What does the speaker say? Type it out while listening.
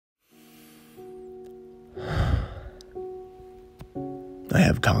I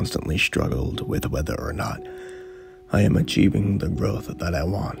have constantly struggled with whether or not I am achieving the growth that I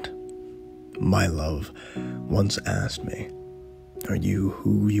want. My love once asked me, "Are you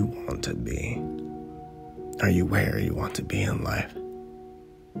who you want to be? Are you where you want to be in life?"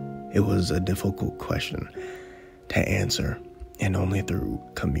 It was a difficult question to answer, and only through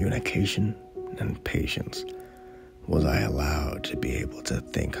communication and patience was I allowed to be able to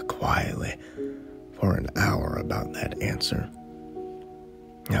think quietly for an hour about that answer.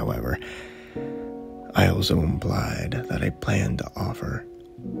 However, I also implied that I planned to offer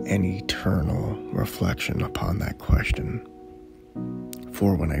an eternal reflection upon that question.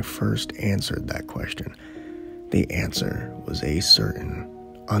 For when I first answered that question, the answer was a certain,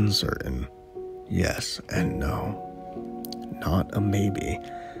 uncertain yes and no. Not a maybe,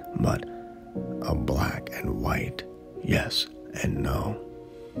 but a black and white yes and no.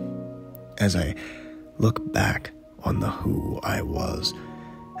 As I look back on the who I was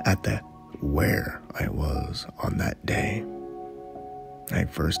at the where I was on that day, I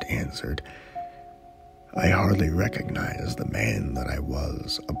first answered, I hardly recognized the man that I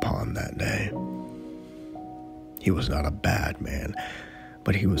was upon that day. He was not a bad man,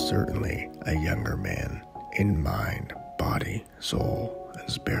 but he was certainly a younger man in mind, body, soul, and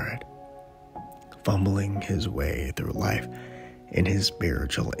spirit, fumbling his way through life in his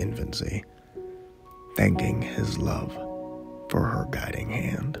spiritual infancy, thanking his love for her guiding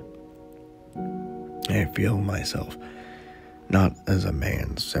hand. I feel myself not as a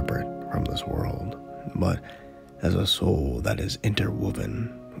man separate from this world, but as a soul that is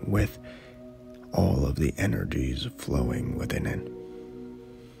interwoven with all of the energies flowing within it.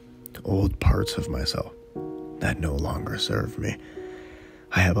 Old parts of myself that no longer serve me,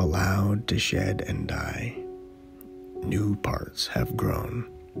 I have allowed to shed and die. New parts have grown,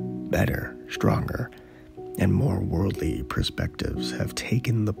 better, stronger, and more worldly perspectives have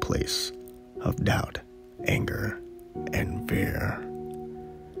taken the place of doubt, anger, and fear.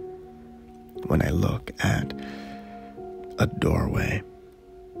 When I look at a doorway,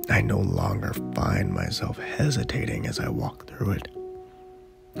 I no longer find myself hesitating as I walk through it.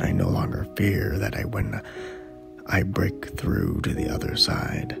 I no longer fear that when I break through to the other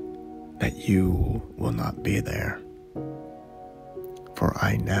side, that you will not be there. For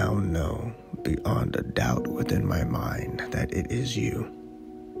I now know beyond a doubt within my mind that it is you,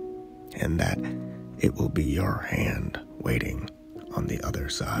 and that it will be your hand waiting on the other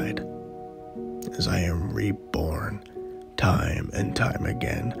side, as I am reborn time and time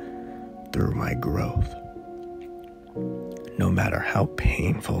again through my growth, no matter how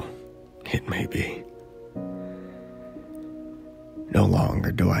painful it may be. No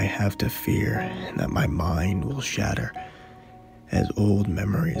longer do I have to fear that my mind will shatter as old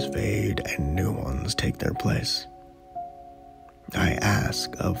memories fade and new ones take their place. I ask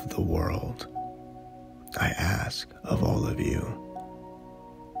of the world, I ask of all of you,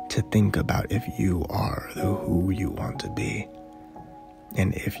 to think about if you are the who you want to be,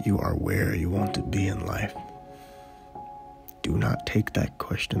 and if you are where you want to be in life. Do not take that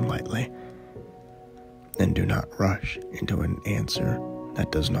question lightly, and do not rush into an answer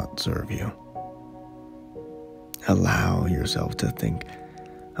that does not serve you. Allow yourself to think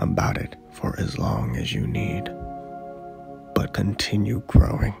about it for as long as you need, but continue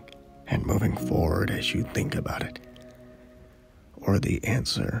growing and moving forward as you think about it, or the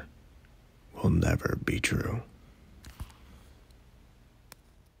answer will never be true.